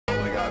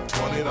got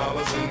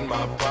 $20 in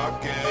my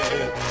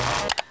pocket.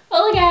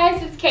 Hola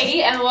guys, it's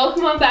Katie and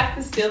welcome on back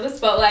to Steal the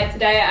Spotlight.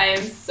 Today I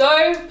am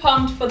so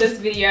pumped for this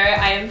video.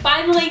 I am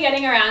finally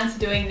getting around to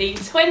doing the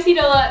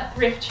 $20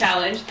 thrift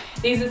challenge.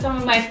 These are some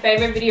of my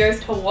favorite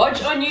videos to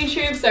watch on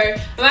YouTube, so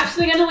I'm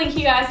actually going to link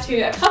you guys to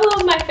a couple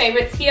of my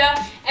favorites here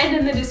and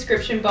in the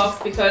description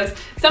box, because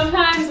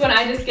sometimes when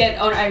I just get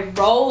on a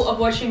roll of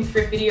watching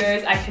thrift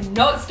videos, I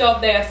cannot stop.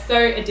 They are so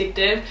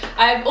addictive.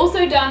 I've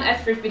also done a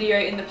thrift video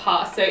in the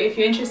past, so if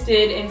you're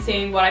interested in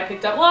seeing what I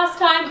picked up last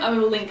time, I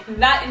will link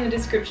that in the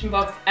description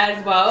box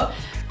as well.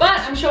 But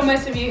I'm sure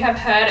most of you have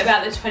heard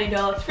about the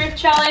 $20 thrift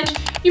challenge.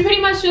 You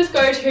pretty much just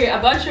go to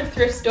a bunch of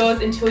thrift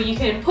stores until you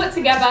can put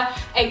together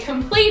a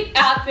complete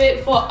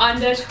outfit for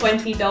under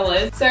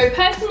 $20. So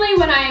personally,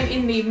 when I am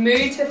in the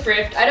mood to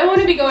thrift, I don't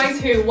want to be going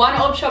to one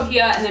op shop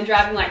here and then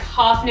driving like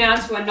half an hour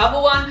to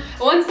another one.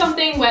 I want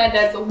something where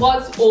there's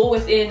lots all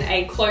within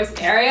a close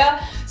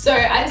area. So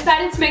I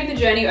decided to make the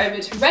journey over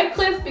to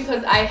Redcliffe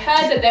because I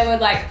heard that there were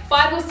like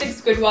 5 or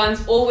 6 good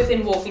ones all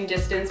within walking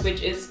distance,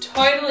 which is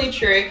totally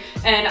true.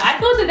 And I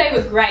thought that they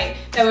were great.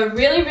 They were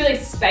really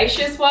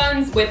spacious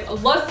ones with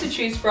lots to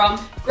choose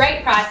from,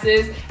 great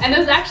prices, and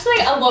there was actually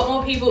a lot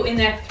more people in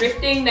there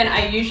thrifting than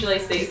I usually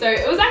see. So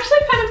it was actually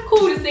kind of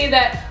cool to see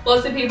that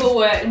lots of people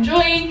were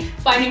enjoying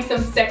finding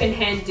some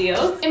secondhand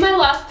deals. In my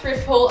last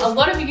thrift haul, a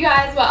lot of you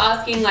guys were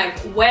asking like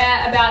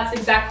whereabouts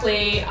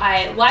exactly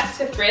I like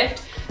to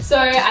thrift. So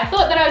I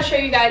thought that I would show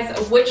you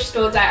guys which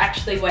stores I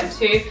actually went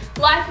to.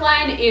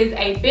 Lifeline is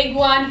a big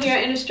one here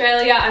in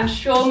Australia. I'm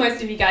sure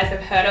most of you guys have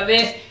heard of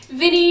it.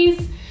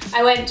 Vinnie's.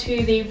 I went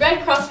to the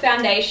Red Cross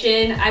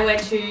Foundation, I went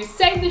to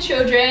Save the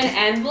Children,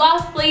 and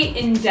lastly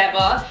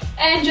Endeavour.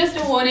 And just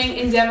a warning,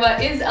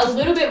 Endeavour is a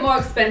little bit more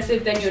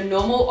expensive than your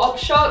normal op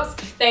shops.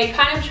 They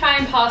kind of try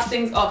and pass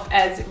things off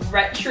as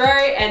retro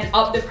and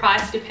up the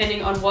price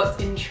depending on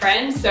what's in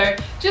trend, so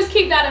just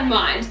keep that in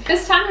mind.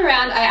 This time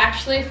around I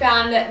actually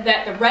found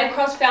that the Red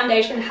Cross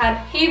Foundation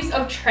had heaps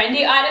of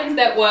trendy items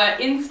that were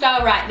in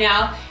style right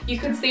now. You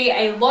could see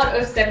a lot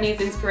of 70s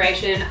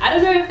inspiration. I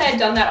don't know if they'd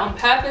done that on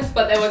purpose,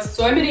 but there were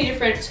so many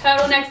different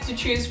turtlenecks to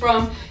choose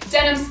from,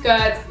 denim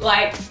skirts,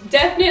 like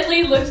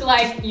definitely looked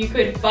like you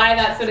could buy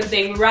that sort of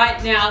thing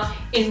right now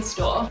in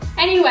store.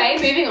 Anyway,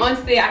 moving on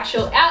to the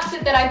actual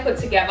outfit that I put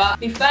together.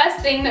 The first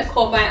thing that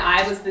caught my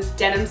eye was this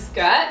denim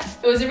skirt.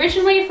 It was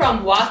originally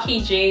from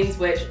Waukee Jeans,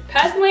 which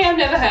personally I've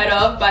never heard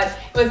of, but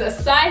it was a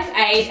size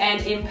 8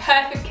 and in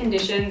perfect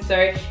condition,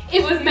 so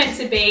it was meant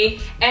to be.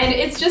 And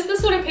it's just the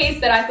sort of piece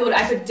that I thought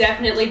I could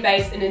definitely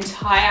base an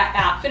entire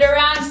outfit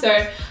around,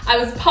 so I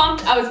was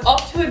pumped. I was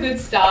off to a good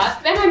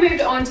start. Then I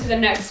moved on to the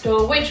next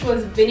store, which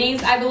was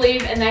Vinnie's, I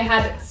believe, and they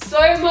had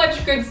so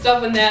much good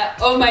stuff in there.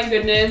 Oh my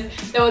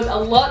goodness. There was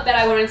a lot that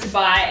I wanted to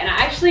buy, and I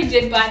actually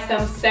did buy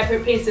some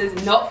separate pieces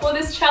not for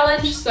this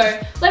challenge, so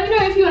let me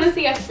know if you want to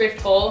see a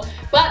thrift haul.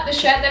 But the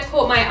shirt that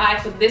caught my eye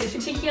for this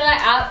particular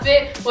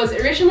outfit was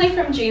originally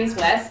from Jeans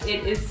West.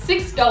 It is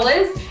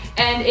 $6,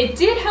 and it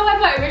did,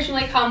 however,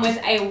 originally come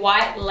with a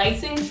white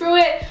lacing through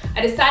it.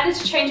 I decided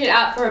to change it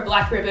out for a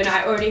black ribbon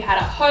I already had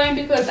at home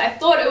because I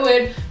thought it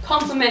would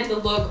complement the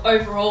look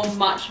overall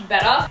much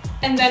better.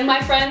 And then,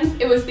 my friends,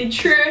 it was the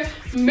true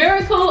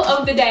miracle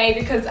of the day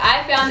because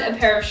I found a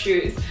pair of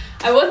shoes.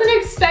 I wasn't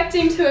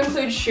expecting to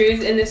include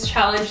shoes in this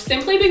challenge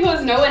simply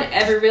because no one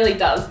ever really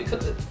does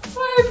because it's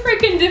so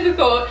freaking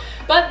difficult.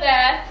 But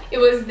there, it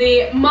was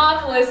the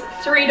marvelous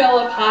 $3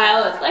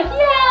 pile. It's like,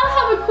 yeah,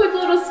 I'll have a quick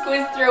little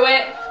squeeze through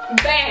it.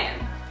 Bam!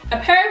 A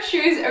pair of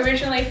shoes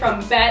originally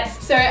from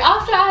Betts. So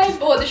after I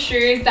bought the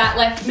shoes, that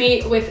left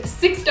me with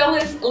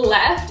 $6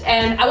 left,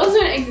 and I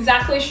wasn't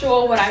exactly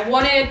sure what I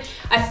wanted.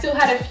 I still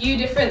had a few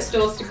different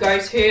stores to go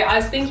to. I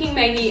was thinking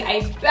maybe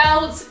a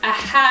belt, a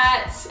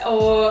hat,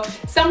 or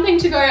something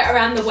to go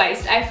around the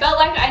waist. I felt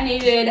like I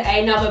needed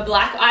another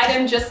black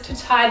item just to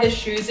tie the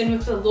shoes in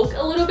with the look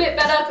a little bit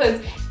better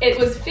because it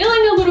was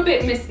feeling a little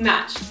bit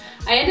mismatched.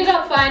 I ended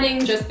up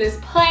finding just this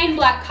plain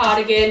black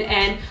cardigan,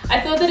 and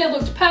I thought that it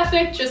looked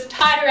perfect just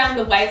tied around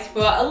the waist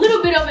for a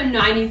little bit of a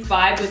 90s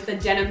vibe with the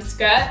denim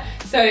skirt.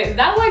 So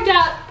that worked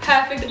out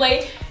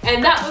perfectly,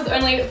 and that was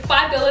only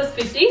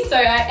 $5.50, so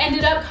I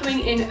ended up coming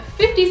in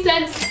 50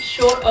 cents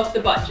short of the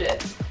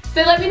budget.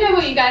 So let me know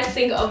what you guys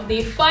think of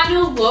the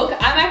final look.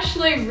 I'm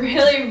actually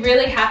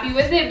really happy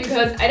with it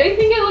because I don't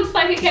think it looks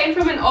like it came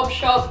from an op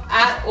shop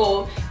at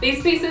all.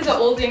 These pieces are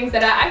all things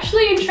that are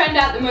actually in trend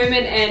at the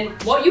moment and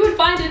what you would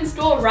find in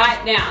store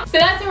right now. So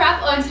that's a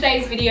wrap on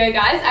today's video,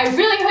 guys. I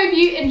really hope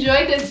you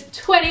enjoyed this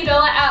 $20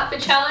 outfit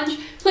challenge.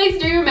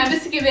 Please do remember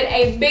to give it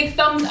a big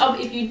thumbs up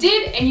if you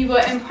did and you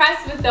were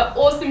impressed with the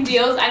awesome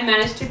deals I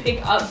managed to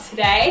pick up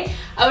today.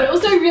 I would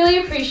also really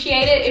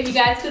appreciate it if you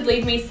guys could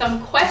leave me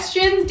some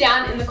questions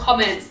down in the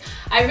comments.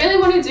 I really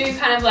want to do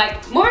kind of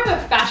like more of a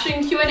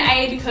fashion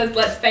Q&A because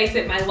let's face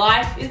it, my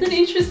life isn't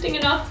interesting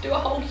enough to do a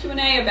whole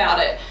Q&A about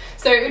it.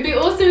 So it would be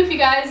awesome if you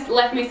guys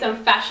left me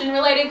some fashion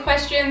related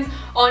questions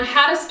on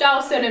how to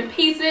style certain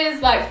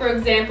pieces, like for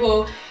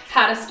example,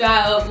 how to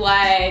style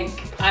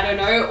like I don't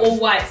know, all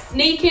white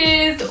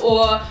sneakers,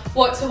 or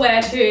what to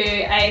wear to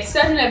a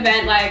certain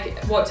event,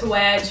 like what to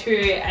wear to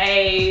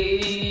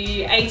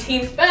a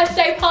 18th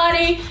birthday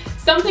party,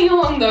 something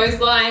along those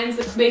lines,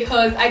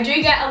 because I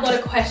do get a lot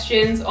of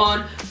questions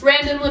on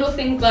random little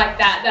things like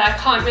that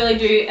I can't really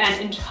do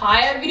an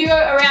entire video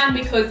around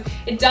because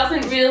it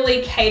doesn't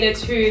really cater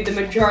to the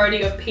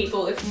majority of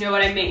people, if you know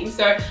what I mean.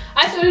 So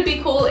I thought it'd be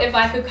cool if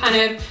I could kind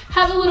of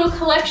have a little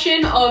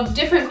collection of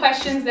different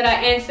questions that I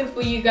answer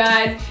for you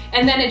guys,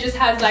 and then it just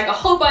has like a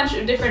whole bunch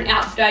of different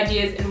outfit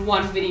ideas in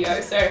one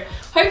video. So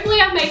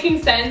hopefully I'm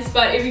making sense,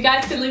 but if you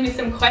guys could leave me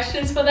some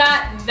questions for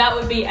that, that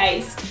would be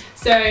ace.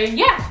 So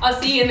yeah, I'll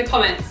see you in the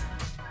comments.